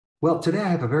Well, today I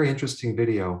have a very interesting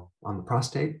video on the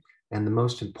prostate and the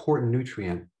most important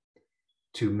nutrient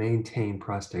to maintain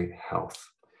prostate health.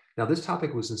 Now, this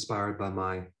topic was inspired by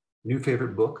my new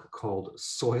favorite book called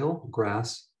Soil,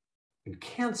 Grass, and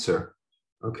Cancer.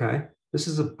 Okay, this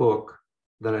is a book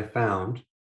that I found.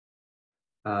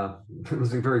 It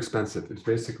was very expensive. It's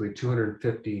basically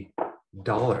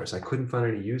 $250. I couldn't find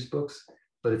any used books,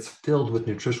 but it's filled with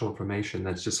nutritional information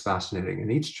that's just fascinating.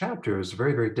 And each chapter is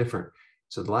very, very different.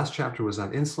 So the last chapter was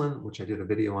on insulin, which I did a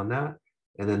video on that.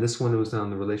 And then this one was on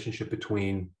the relationship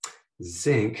between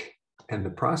zinc and the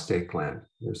prostate gland.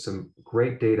 There's some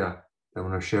great data I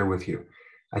want to share with you.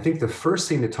 I think the first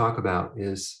thing to talk about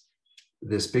is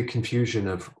this big confusion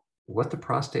of what the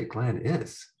prostate gland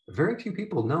is. Very few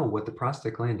people know what the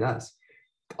prostate gland does.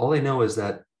 All they know is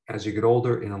that as you get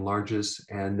older, it enlarges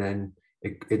and then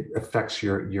it affects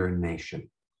your urination.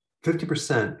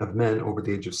 50% of men over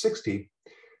the age of 60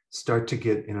 start to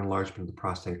get an enlargement of the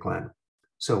prostate gland.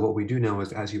 So what we do know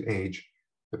is as you age,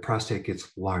 the prostate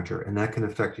gets larger, and that can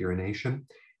affect urination,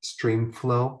 stream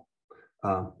flow,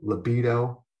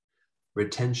 libido,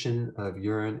 retention of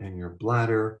urine in your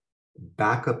bladder,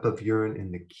 backup of urine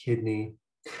in the kidney.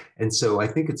 And so I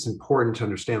think it's important to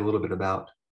understand a little bit about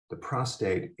the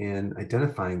prostate in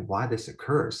identifying why this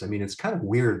occurs. I mean, it's kind of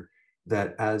weird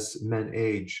that as men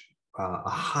age, a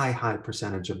high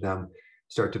percentage of them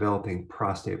start developing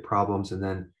prostate problems. And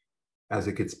then as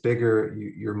it gets bigger,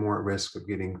 you're more at risk of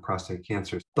getting prostate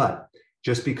cancer. But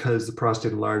just because the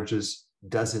prostate enlarges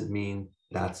doesn't mean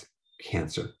that's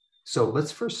cancer. So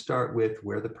let's first start with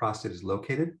where the prostate is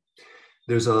located.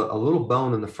 There's a little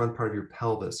bone in the front part of your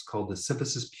pelvis called the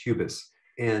symphysis pubis.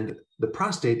 And the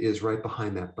prostate is right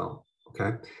behind that bone,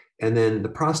 okay? And then the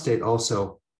prostate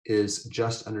also is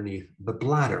just underneath the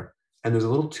bladder. And there's a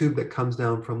little tube that comes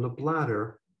down from the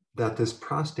bladder that this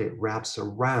prostate wraps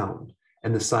around.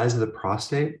 And the size of the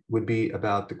prostate would be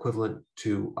about the equivalent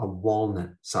to a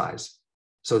walnut size.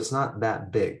 So it's not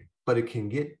that big, but it can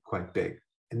get quite big.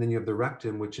 And then you have the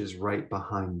rectum, which is right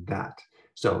behind that.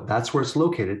 So that's where it's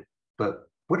located. But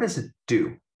what does it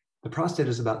do? The prostate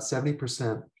is about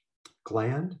 70%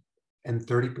 gland and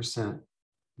 30%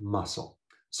 muscle.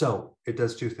 So it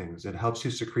does two things. It helps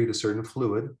you secrete a certain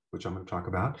fluid, which I'm going to talk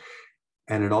about,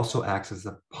 and it also acts as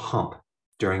a pump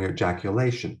during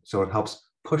ejaculation. So it helps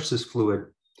push this fluid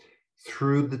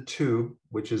through the tube,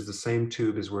 which is the same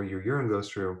tube as where your urine goes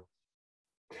through,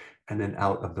 and then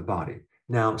out of the body.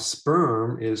 Now,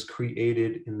 sperm is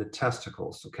created in the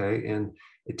testicles, okay? And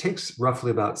it takes roughly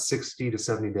about 60 to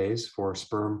 70 days for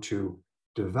sperm to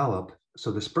develop. So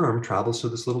the sperm travels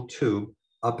through this little tube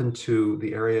up into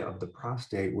the area of the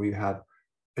prostate where you have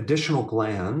additional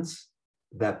glands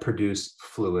that produce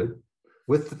fluid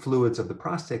with the fluids of the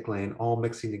prostate gland all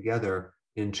mixing together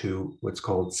into what's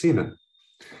called semen.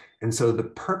 And so the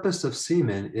purpose of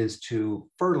semen is to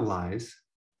fertilize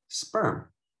sperm.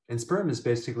 And sperm is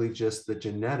basically just the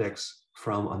genetics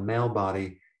from a male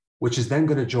body, which is then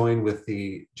going to join with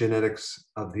the genetics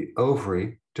of the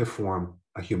ovary to form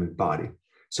a human body.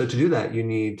 So to do that, you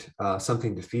need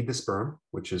something to feed the sperm,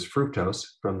 which is fructose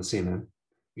from the semen.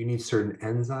 You need certain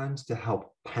enzymes to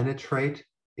help penetrate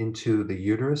into the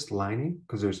uterus lining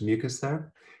because there's mucus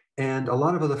there, and a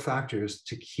lot of other factors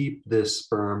to keep this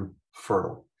sperm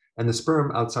fertile. And the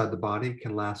sperm outside the body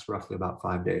can last roughly about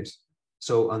 5 days.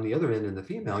 So on the other end, in the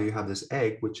female, you have this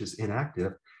egg, which is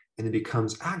inactive, and it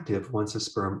becomes active once the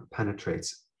sperm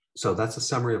penetrates. So that's a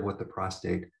summary of what the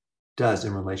prostate does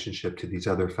in relationship to these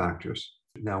other factors.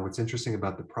 Now, what's interesting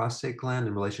about the prostate gland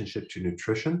in relationship to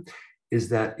nutrition is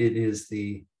that it is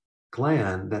the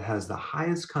gland that has the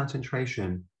highest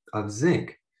concentration of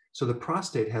zinc. So the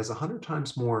prostate has 100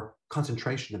 times more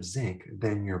concentration of zinc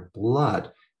than your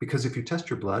blood, because if you test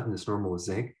your blood and it's normal with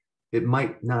zinc, it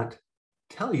might not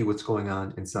tell you what's going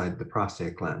on inside the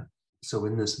prostate gland. So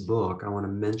in this book, I want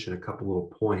to mention a couple little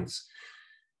points.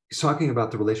 He's talking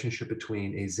about the relationship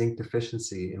between a zinc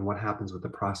deficiency and what happens with the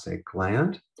prostate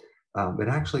gland. It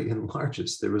actually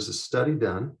enlarges. There was a study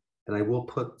done, and I will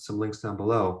put some links down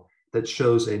below, that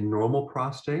shows a normal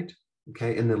prostate,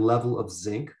 okay, and the level of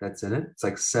zinc that's in it. It's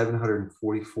like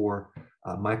 744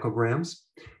 micrograms.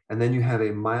 And then you have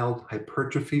a mild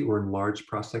hypertrophy or enlarged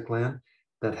prostate gland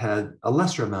that had a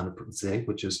lesser amount of zinc,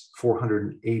 which is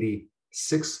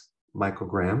 486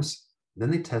 micrograms.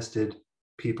 Then they tested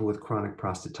people with chronic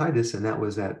prostatitis, and that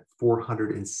was at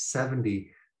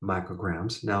 470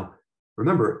 micrograms. Now,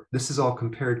 remember, this is all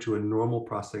compared to a normal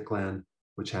prostate gland,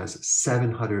 which has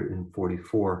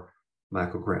 744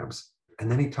 micrograms.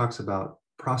 And then he talks about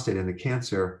prostate and the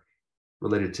cancer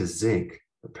related to zinc.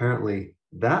 Apparently,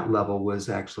 that level was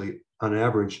actually, on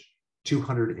average,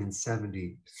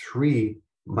 273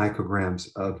 micrograms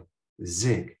of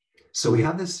zinc. So we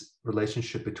have this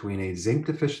relationship between a zinc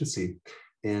deficiency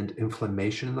and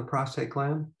inflammation in the prostate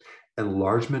gland,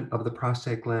 enlargement of the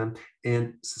prostate gland,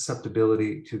 and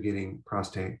susceptibility to getting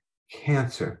prostate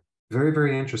cancer. Very,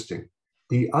 very interesting.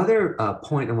 The other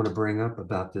point I want to bring up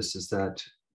about this is that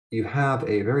you have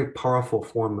a very powerful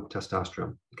form of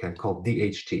testosterone, okay, called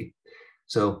DHT.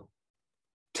 So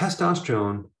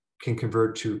testosterone can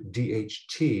convert to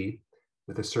DHT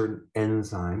with a certain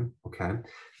enzyme, okay, and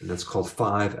that's called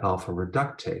 5-alpha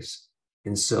reductase.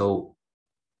 And so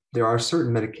there are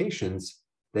certain medications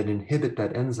that inhibit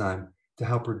that enzyme to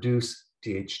help reduce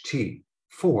DHT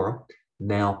for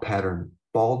male pattern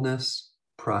baldness,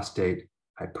 prostate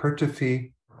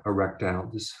hypertrophy,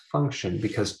 erectile dysfunction,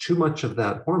 because too much of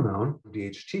that hormone,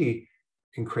 DHT,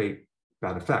 can create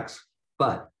bad effects.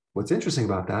 But what's interesting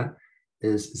about that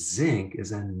is zinc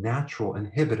is a natural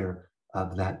inhibitor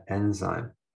of that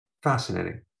enzyme.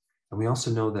 Fascinating. And we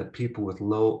also know that people with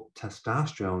low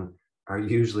testosterone are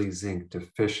usually zinc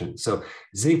deficient. So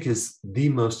zinc is the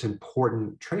most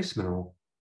important trace mineral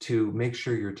to make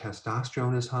sure your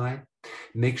testosterone is high,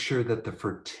 make sure that the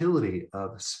fertility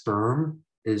of sperm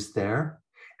is there,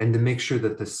 and to make sure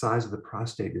that the size of the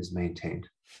prostate is maintained.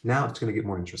 Now it's going to get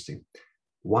more interesting.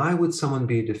 Why would someone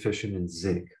be deficient in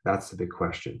zinc? That's the big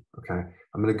question, okay?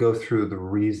 I'm going to go through the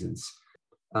reasons.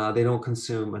 They don't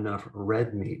consume enough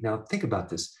red meat. Now think about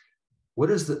this.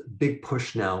 What is the big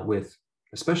push now with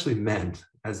especially men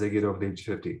as they get over the age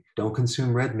of 50? Don't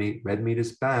consume red meat. Red meat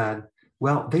is bad.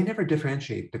 Well, they never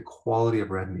differentiate the quality of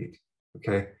red meat,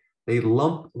 okay? They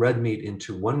lump red meat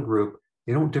into one group.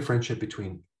 They don't differentiate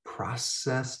between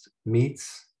processed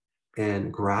meats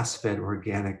and grass-fed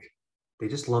organic. They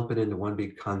just lump it into one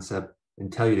big concept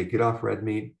and tell you to get off red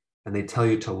meat, and they tell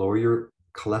you to lower your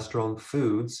cholesterol in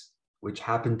foods, which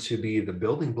happen to be the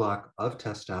building block of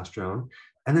testosterone.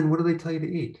 And then what do they tell you to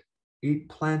eat? Eat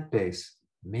plant-based.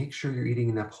 Make sure you're eating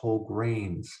enough whole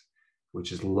grains,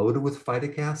 which is loaded with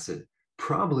phytic acid,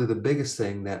 probably the biggest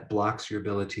thing that blocks your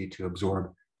ability to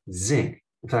absorb zinc.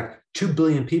 In fact, 2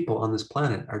 billion people on this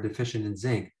planet are deficient in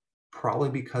zinc, probably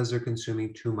because they're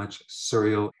consuming too much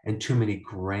cereal and too many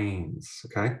grains,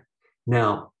 okay?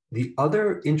 Now, the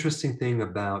other interesting thing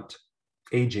about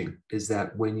aging is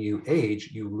that when you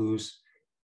age, you lose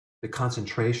the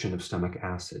concentration of stomach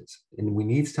acids. And we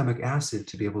need stomach acid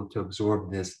to be able to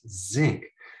absorb this zinc.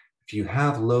 If you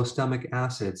have low stomach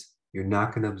acids, you're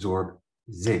not going to absorb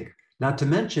zinc. Not to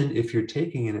mention, if you're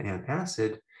taking an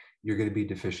antacid, you're going to be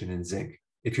deficient in zinc.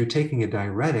 If you're taking a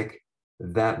diuretic,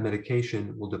 that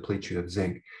medication will deplete you of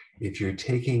zinc. If you're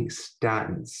taking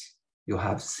statins, you'll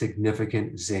have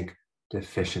significant zinc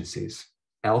deficiencies.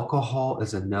 Alcohol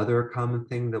is another common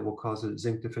thing that will cause a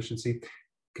zinc deficiency.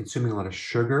 Consuming a lot of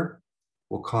sugar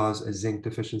will cause a zinc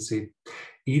deficiency.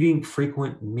 Eating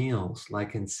frequent meals,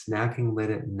 like in snacking late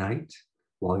at night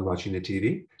while you're watching the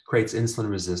TV, creates insulin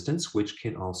resistance, which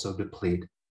can also deplete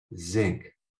zinc.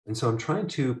 And so I'm trying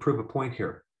to prove a point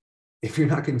here. If you're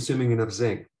not consuming enough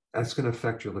zinc, that's going to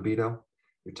affect your libido,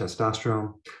 your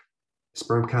testosterone,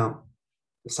 sperm count,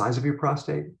 the size of your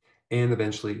prostate, and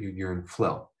eventually your urine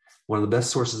flow. One of the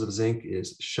best sources of zinc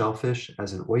is shellfish,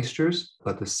 as in oysters,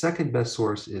 but the second best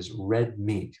source is red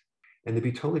meat. And to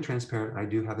be totally transparent, I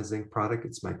do have a zinc product.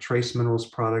 It's my trace minerals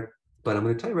product, but I'm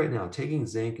going to tell you right now, taking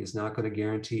zinc is not going to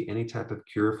guarantee any type of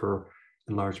cure for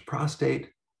enlarged prostate,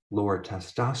 lower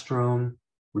testosterone,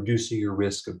 reducing your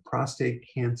risk of prostate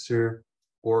cancer,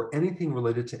 or anything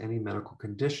related to any medical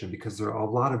condition, because there are a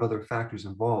lot of other factors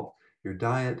involved. Your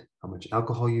diet, how much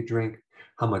alcohol you drink,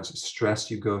 how much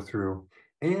stress you go through,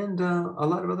 and a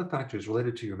lot of other factors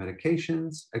related to your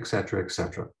medications, et cetera, et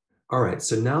cetera. All right,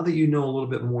 so now that you know a little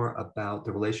bit more about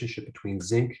the relationship between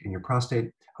zinc and your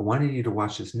prostate, I wanted you to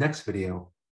watch this next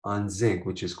video on zinc,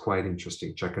 which is quite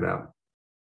interesting. Check it out.